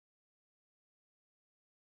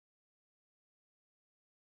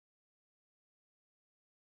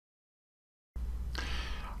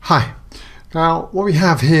Hi. Now what we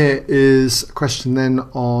have here is a question then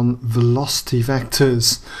on velocity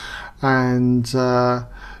vectors, and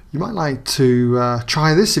you might like to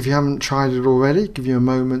try this if you haven't tried it already. Give you a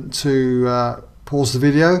moment to pause the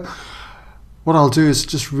video. What I'll do is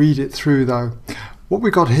just read it through though. What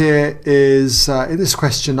we've got here is, in this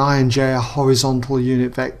question, I and j are horizontal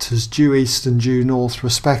unit vectors due east and due north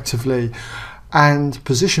respectively, and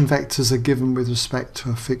position vectors are given with respect to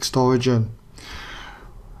a fixed origin.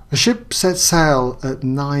 A ship sets sail at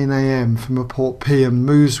 9 AM from a port P and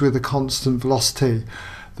moves with a constant velocity.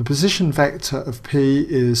 The position vector of P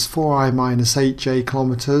is 4i minus 8j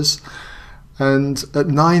kilometers, and at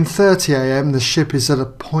 9:30 AM the ship is at a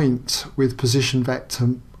point with position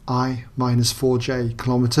vector I minus 4j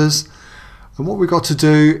kilometers. And what we've got to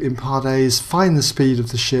do in part A is find the speed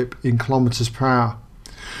of the ship in kilometers per hour.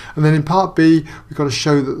 And then in part B we've got to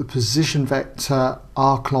show that the position vector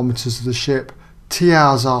r kilometers of the ship t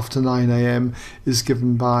hours after 9 AM is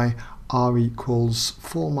given by r equals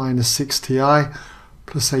 4 minus 6ti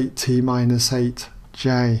plus 8t minus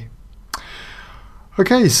 8j.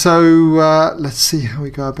 Okay, so let's see how we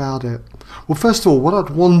go about it. Well, first of all, what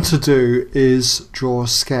I'd want to do is draw a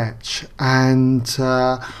sketch, and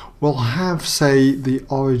we'll have, say, the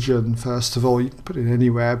origin first of all. You can put it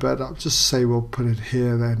anywhere, but I'll just say we'll put it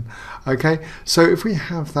here then. Okay, so if we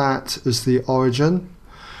have that as the origin,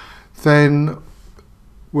 then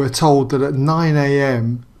we're told that at 9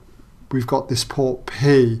 AM we've got this port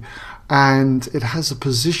P, and it has a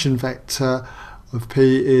position vector of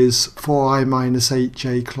P is 4i minus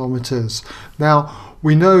 8j kilometers. Now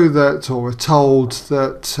we know that, or we're told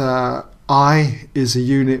that I is a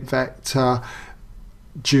unit vector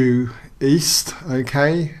due east,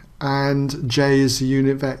 okay, and j is a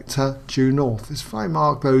unit vector due north. If I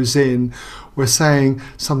mark those in, we're saying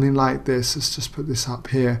something like this. Let's just put this up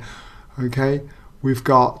here. Okay, we've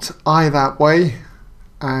got I that way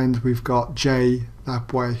and we've got j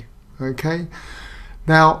that way. Okay,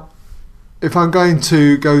 now if I'm going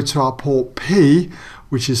to go to our port P,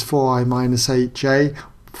 which is 4i minus 8j,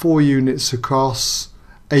 4 units across,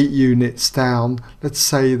 8 units down, let's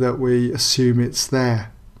say that we assume it's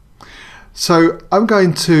there. So I'm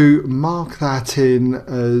going to mark that in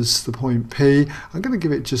as the point P. I'm going to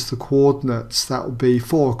give it just the coordinates. That will be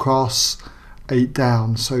 4 across, 8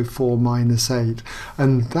 down, so 4 minus 8,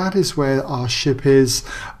 and that is where our ship is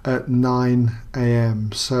at 9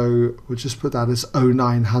 AM. So we'll just put that as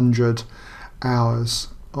 0900 hours.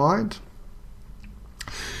 Alright,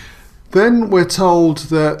 then we're told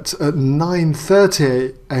that at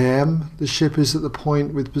 9:30 AM the ship is at the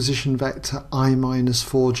point with position vector I minus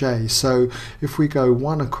 4j. So if we go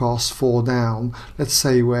 1 across, 4 down, let's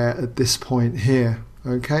say we're at this point here.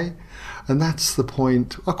 Okay, and that's the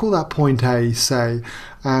point, I'll call that point A, say,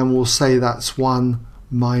 and we'll say that's 1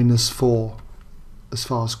 minus 4 as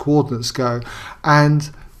far as coordinates go, and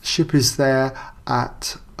the ship is there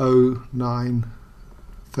at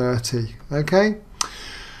 09:30. Okay,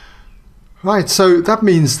 right, so that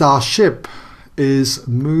means that our ship is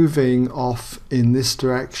moving off in this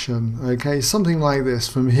direction. Okay, something like this.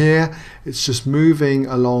 From here it's just moving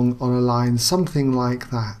along on a line, something like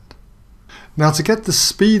that. Now, to get the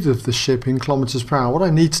speed of the ship in kilometers per hour, what I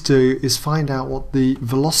need to do is find out what the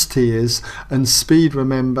velocity is, and speed,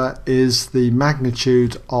 remember, is the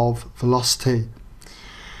magnitude of velocity.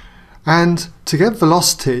 And to get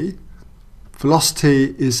velocity,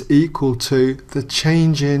 velocity is equal to the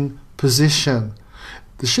change in position.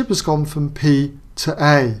 The ship has gone from P to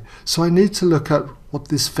A, so I need to look at what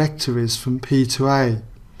this vector is from P to A.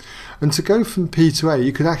 And to go from P to A,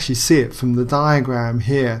 you could actually see it from the diagram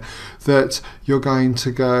here, that you're going to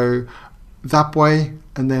go that way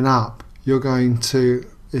and then up. You're going to,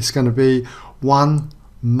 it's going to be 1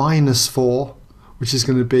 minus 4, which is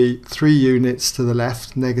going to be 3 units to the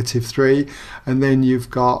left, negative 3, and then you've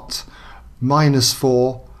got minus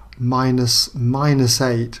 4 minus minus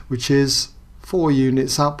 8, which is 4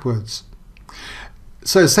 units upwards.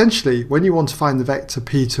 So essentially, when you want to find the vector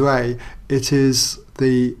P to A, it is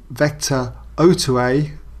the vector O to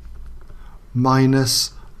A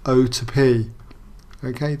minus O to P.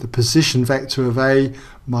 Okay, the position vector of A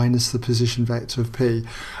minus the position vector of P,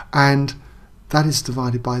 and that is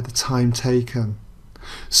divided by the time taken.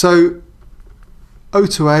 So O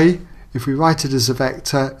to A, if we write it as a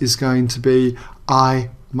vector, is going to be I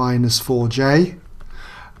minus 4j,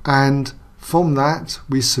 and from that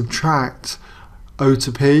we subtract O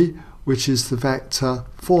to P, which is the vector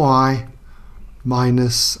 4i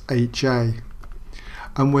minus 8j,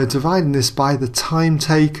 and we're dividing this by the time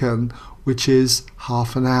taken, which is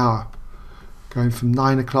half an hour, going from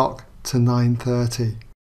 9 o'clock to 9:30.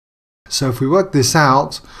 So if we work this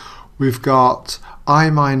out, we've got I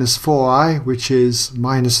minus 4i, which is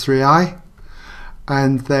minus 3i,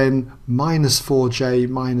 and then minus 4j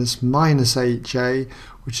minus 8j,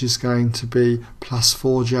 which is going to be plus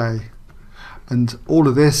 4j. And all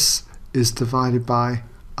of this is divided by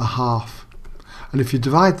a half. And if you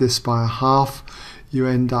divide this by a half, you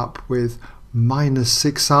end up with minus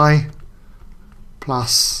 6i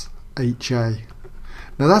plus 8j.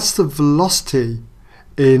 Now that's the velocity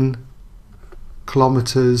in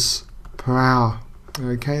kilometers per hour.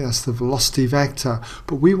 Okay, that's the velocity vector.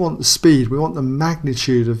 But we want the speed, we want the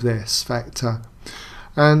magnitude of this vector.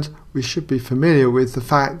 And we should be familiar with the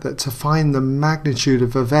fact that to find the magnitude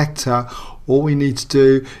of a vector, all we need to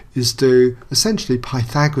do is do essentially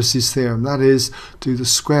Pythagoras' theorem. That is, do the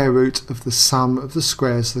square root of the sum of the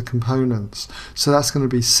squares of the components. So that's going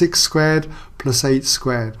to be 6 squared plus 8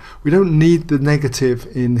 squared. We don't need the negative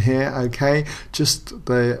in here, okay? Just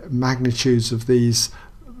the magnitudes of these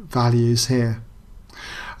values here.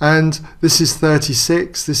 And this is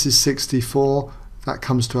 36, this is 64. That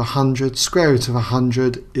comes to 100. Square root of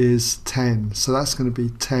 100 is 10. So that's going to be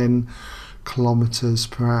 10 kilometers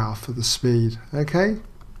per hour for the speed. Okay?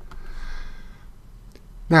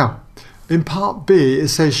 Now, in part B, it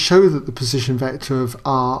says show that the position vector of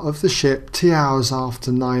R of the ship t hours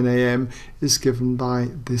after 9 AM is given by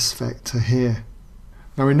this vector here.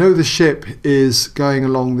 Now we know the ship is going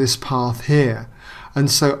along this path here. And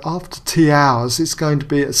so after t hours, it's going to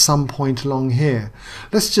be at some point along here.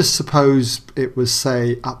 Let's just suppose it was,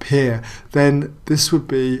 say, up here. Then this would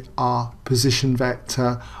be our position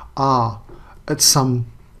vector r at some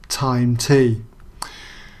time t.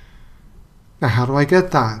 Now how do I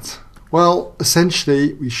get that? Well,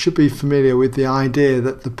 essentially we should be familiar with the idea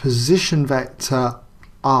that the position vector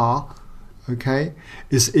r, okay,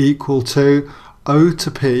 is equal to O to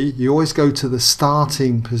P. You always go to the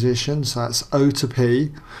starting position, so that's O to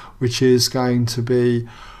P, which is going to be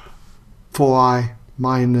 4i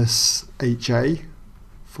minus 8j,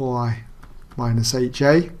 4i minus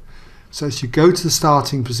 8j. So as you go to the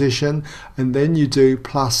starting position, and then you do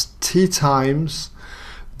plus t times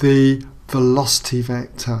the velocity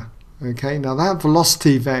vector. Okay, now that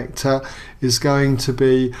velocity vector is going to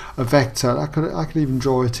be a vector. I could even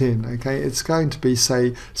draw it in. Okay, it's going to be,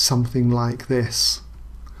 say, something like this.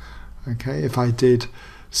 Okay, if I did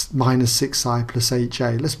minus 6i plus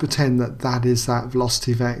 8j, let's pretend that that is that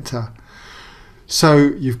velocity vector. So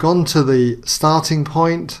you've gone to the starting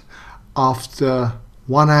point. After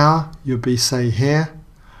 1 hour, you'd be, say, here.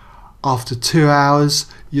 After 2 hours,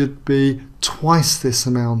 you'd be twice this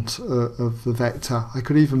amount of the vector. I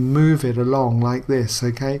could even move it along like this,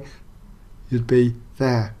 okay? You'd be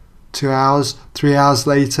there. 2 hours, 3 hours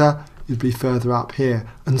later, you'd be further up here,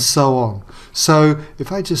 and so on. So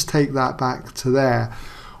if I just take that back to there,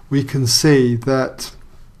 we can see that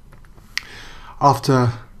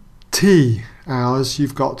after t hours,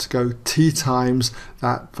 you've got to go t times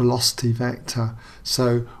that velocity vector.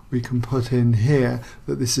 So we can put in here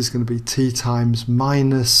that this is going to be t times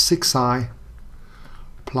minus 6i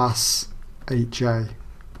plus 8j.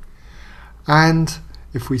 And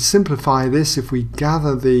if we simplify this, if we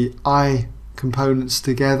gather the I components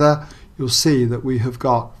together, you'll see that we have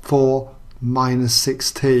got 4 minus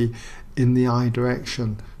 6t in the I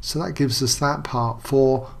direction. So that gives us that part,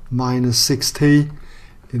 4 minus 6t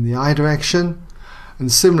in the I direction.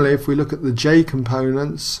 And similarly, if we look at the j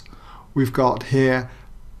components, we've got here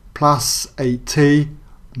plus 8t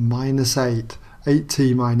minus 8.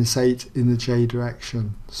 8t minus 8 in the j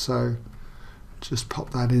direction. So just pop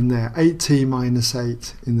that in there. 8t minus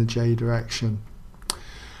 8 in the j direction.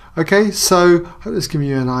 Okay, so I hope that's given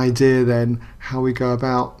you an idea then how we go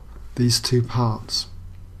about these two parts.